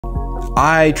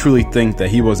I truly think that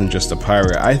he wasn't just a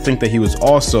pirate. I think that he was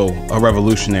also a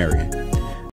revolutionary. King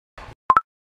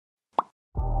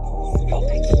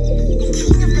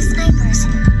of the snipers.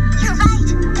 You're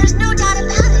right. There's no doubt about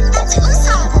it. That's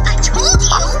Usopp. I told you.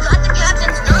 Got the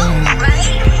captain's note, right?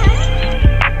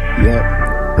 Yep,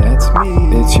 that's me.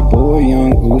 It's your boy,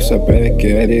 young Usopp, back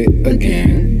at it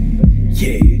again.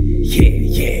 Yeah.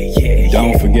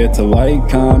 Don't forget to like,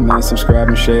 comment, subscribe,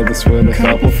 and share this with a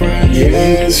couple friends.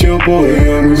 Yeah, it's your boy,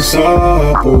 young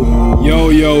Usopp.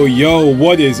 Yo,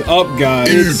 what is up, guys?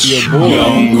 It's your boy,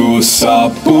 young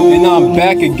Usopp. and I'm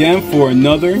back again for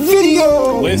another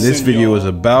video. And this video is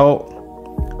about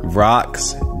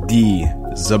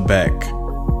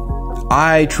𝙲𝚘𝚙𝚎𝚑𝚝.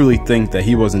 I truly think that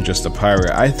he wasn't just a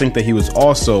pirate. I think that he was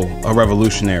also a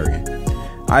revolutionary.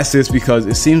 I say this because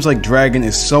it seems like Dragon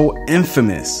is so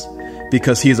infamous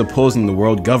because he is opposing the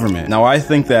world government. Now I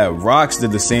think that Rox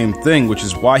did the same thing, which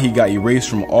is why he got erased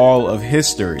from all of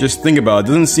history. Just think about it. It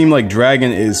doesn't seem like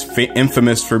Dragon is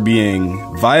infamous for being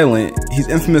violent. He's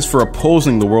infamous for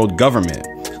opposing the world government.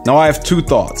 Now I have two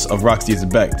thoughts of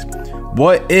𝙲𝚘𝚙𝚎𝚑.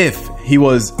 What if he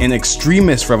was an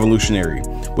extremist revolutionary,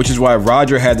 which is why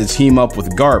Roger had to team up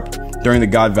with Garp during the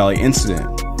God Valley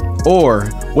incident? Or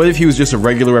what if he was just a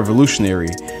regular revolutionary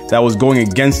that was going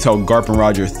against how Garp and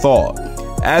Roger thought?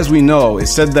 As we know, it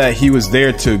said that he was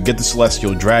there to get the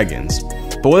celestial dragons.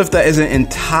 But what if that isn't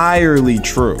entirely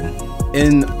true?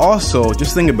 And also,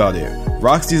 just think about it.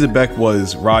 𝙲𝚘𝚎𝚑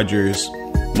was Roger's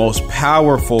most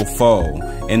powerful foe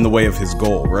in the way of his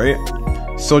goal, right?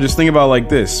 So just think about it like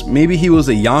this. Maybe he was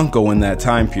a Yonko in that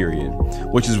time period,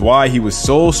 which is why he was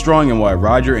so strong and why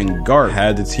Roger and Garp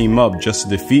had to team up just to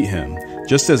defeat him.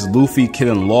 Just as Luffy, Kid,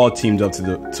 and Law teamed up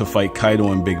to fight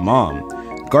Kaido and Big Mom,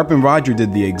 Garp and Roger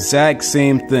did the exact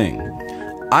same thing.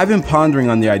 I've been pondering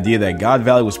on the idea that God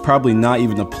Valley was probably not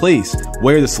even a place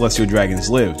where the Celestial Dragons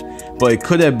lived, but it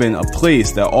could have been a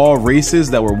place that all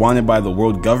races that were wanted by the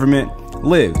world government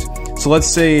lived. So let's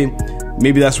say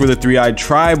maybe that's where the Three-Eyed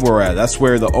Tribe were at, that's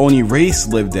where the Oni race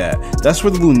lived at, that's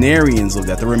where the Lunarians lived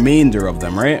at, the remainder of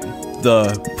them, right?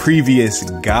 The previous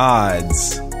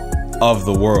gods of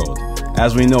the world.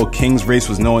 As we know, King's race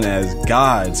was known as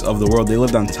gods of the world. They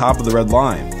lived on top of the Red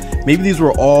Line. Maybe these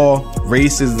were all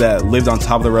races that lived on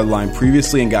top of the Red Line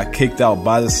previously and got kicked out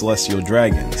by the Celestial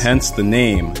Dragons. Hence the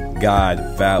name God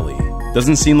Valley.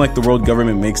 Doesn't seem like the world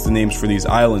government makes the names for these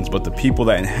islands, but the people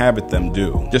that inhabit them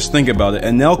do. Just think about it.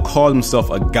 Enel called himself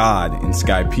a god in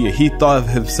𝙬𝚙𝚎. He thought of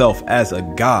himself as a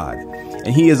god.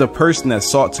 And he is a person that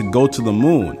sought to go to the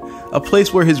moon, a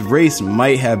place where his race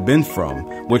might have been from,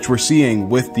 which we're seeing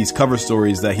with these cover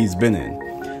stories that he's been in.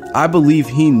 I believe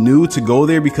he knew to go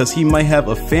there because he might have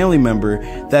a family member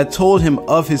that told him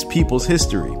of his people's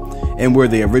history and where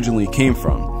they originally came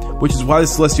from, which is why the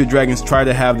Celestial Dragons try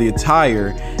to have the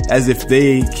attire as if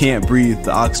they can't breathe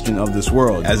the oxygen of this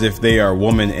world, as if they are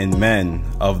women and men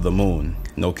of the moon.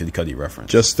 No Kid Cudi reference.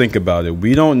 Just think about it.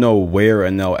 We don't know where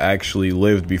Enel actually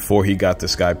lived before he got to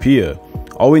𝙬𝚙𝚎.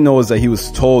 All we know is that he was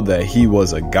told that he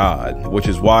was a god, which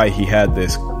is why he had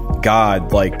this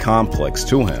god-like complex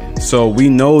to him. So we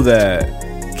know that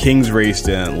King's race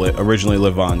didn't originally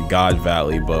live on God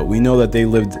Valley, but we know that they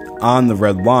lived on the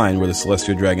Red Line where the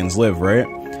Celestial Dragons live, right?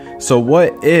 So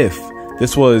what if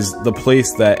this was the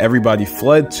place that everybody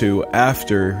fled to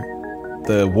after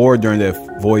the war during the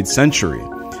Void Century?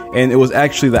 And it was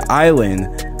actually the island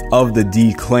of the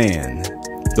D clan,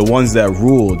 the ones that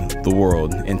ruled the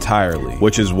world entirely,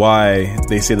 which is why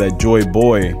they say that Joy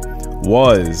Boy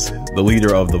was the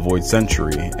leader of the Void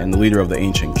Century and the leader of the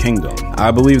Ancient Kingdom.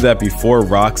 I believe that before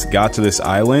Rox got to this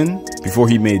island, before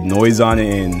he made noise on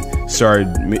it and started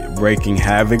wreaking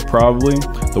havoc probably,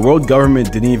 the world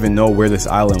government didn't even know where this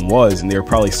island was, and they were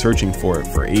probably searching for it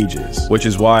for ages. Which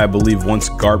is why I believe once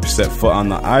Garp set foot on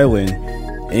the island,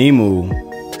 Emu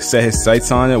set his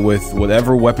sights on it with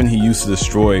whatever weapon he used to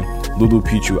destroy Lulu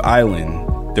Pichu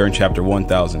Island during chapter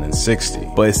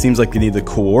 1060. But it seems like they need the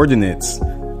coordinates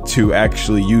to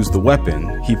actually use the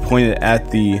weapon. He pointed at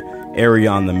the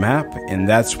area on the map, and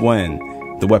that's when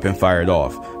the weapon fired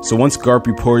off. So once Garp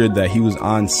reported that he was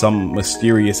on some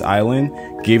mysterious island,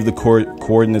 gave the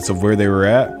coordinates of where they were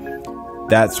at,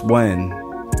 that's when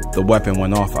the weapon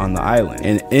went off on the island.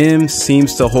 And M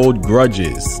seems to hold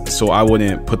grudges, so I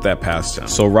wouldn't put that past him.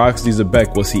 So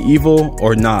𝙲𝚘𝚎𝚑, was he evil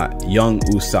or not, young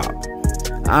Usopp?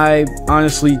 I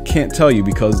honestly can't tell you,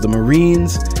 because the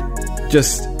Marines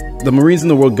and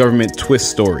the world government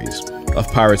twist stories of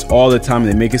pirates all the time,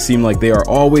 and they make it seem like they are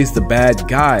always the bad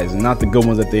guys and not the good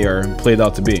ones that they are played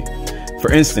out to be.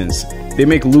 For instance, they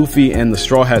make Luffy and the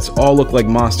Straw Hats all look like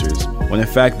monsters, when in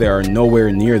fact they are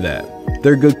nowhere near that.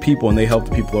 They're good people and they help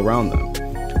the people around them.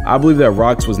 I believe that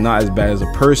Rox was not as bad as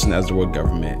a person as the world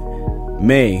government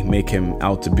may make him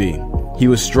out to be. He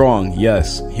was strong,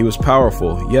 yes. He was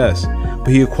powerful, yes. But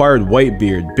he acquired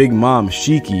Whitebeard, Big Mom,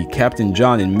 Shiki, Captain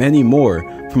John, and many more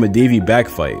from a Davy Back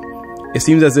fight. It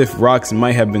seems as if Rox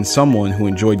might have been someone who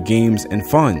enjoyed games and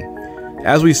fun.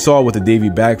 As we saw with the Davy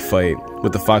Back fight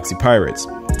with the Foxy Pirates,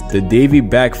 the Davy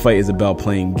Back fight is about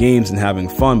playing games and having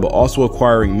fun, but also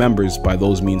acquiring members by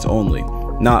those means only,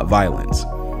 not violence.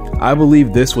 I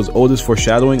believe this was Oda's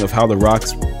foreshadowing of how the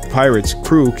Rox Pirates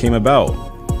crew came about.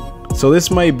 So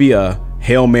this might be a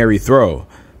Hail Mary throw,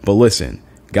 but listen,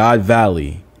 God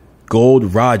Valley,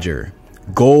 Gold Roger,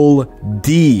 Gold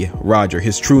D Roger,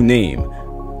 his true name.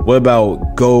 What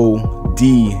about Go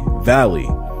D Valley?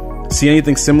 See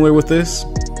anything similar with this?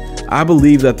 I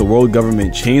believe that the world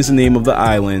government changed the name of the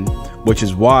island, which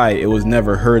is why it was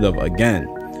never heard of again.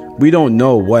 We don't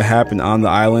know what happened on the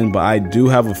island, but I do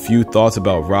have a few thoughts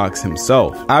about Rox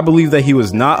himself. I believe that he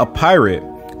was not a pirate,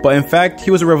 but in fact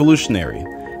he was a revolutionary.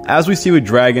 As we see with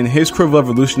Dragon, his crew of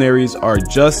revolutionaries are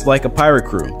just like a pirate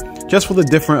crew, just with a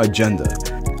different agenda.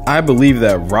 I believe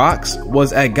that Rox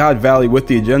was at God Valley with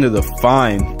the agenda to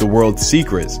find the world's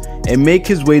secrets and make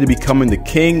his way to becoming the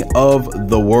king of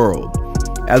the world.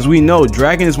 As we know,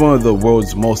 Dragon is one of the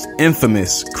world's most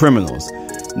infamous criminals,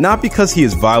 not because he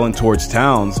is violent towards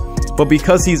towns, but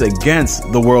because he's against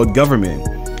the world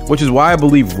government, which is why I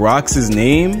believe Rox's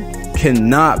name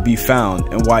cannot be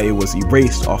found and why it was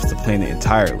erased off the planet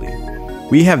entirely.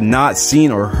 We have not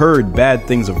seen or heard bad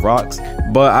things of Rox,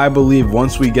 but I believe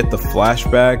once we get the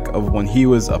flashback of when he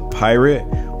was a pirate,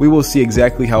 we will see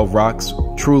exactly how Rox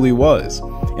truly was,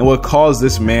 and what caused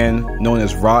this man, known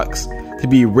as Rox, to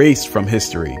be erased from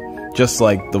history, just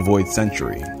like the Void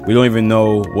Century. We don't even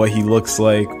know what he looks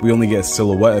like, we only get a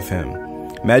silhouette of him.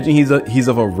 Imagine he's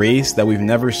of a race that we've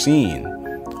never seen,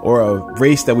 or a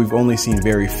race that we've only seen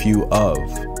very few of.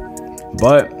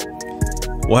 But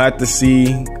we'll have to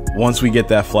see once we get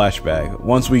that flashback,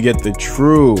 once we get the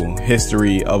true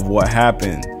history of what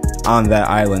happened on that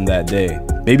island that day.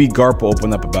 Maybe Garp will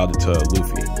open up about it to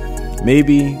Luffy.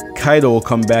 Maybe Kaido will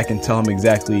come back and tell him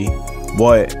exactly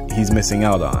what he's missing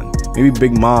out on. Maybe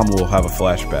Big Mom will have a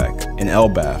flashback in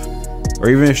Elbaf, or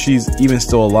even if she's even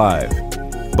still alive.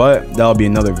 But that'll be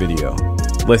another video.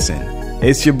 Listen,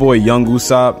 it's your boy Young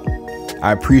Usopp.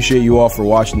 I appreciate you all for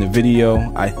watching the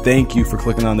video. I thank you for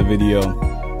clicking on the video.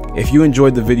 If you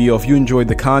enjoyed the video, if you enjoyed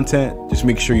the content, just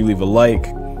make sure you leave a like,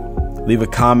 leave a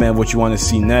comment of what you want to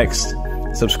see next,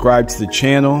 subscribe to the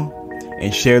channel,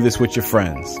 and share this with your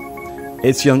friends.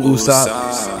 It's Young Usopp,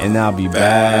 and I'll be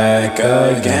back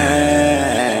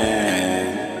again.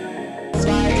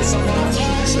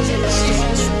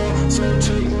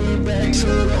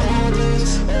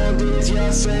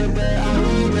 Said that I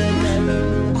need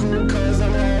that cool, cause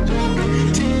I'm all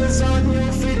broken. Tears on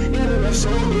your feet, yeah, that's so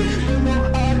good. You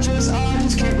know, I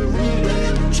just keep it real.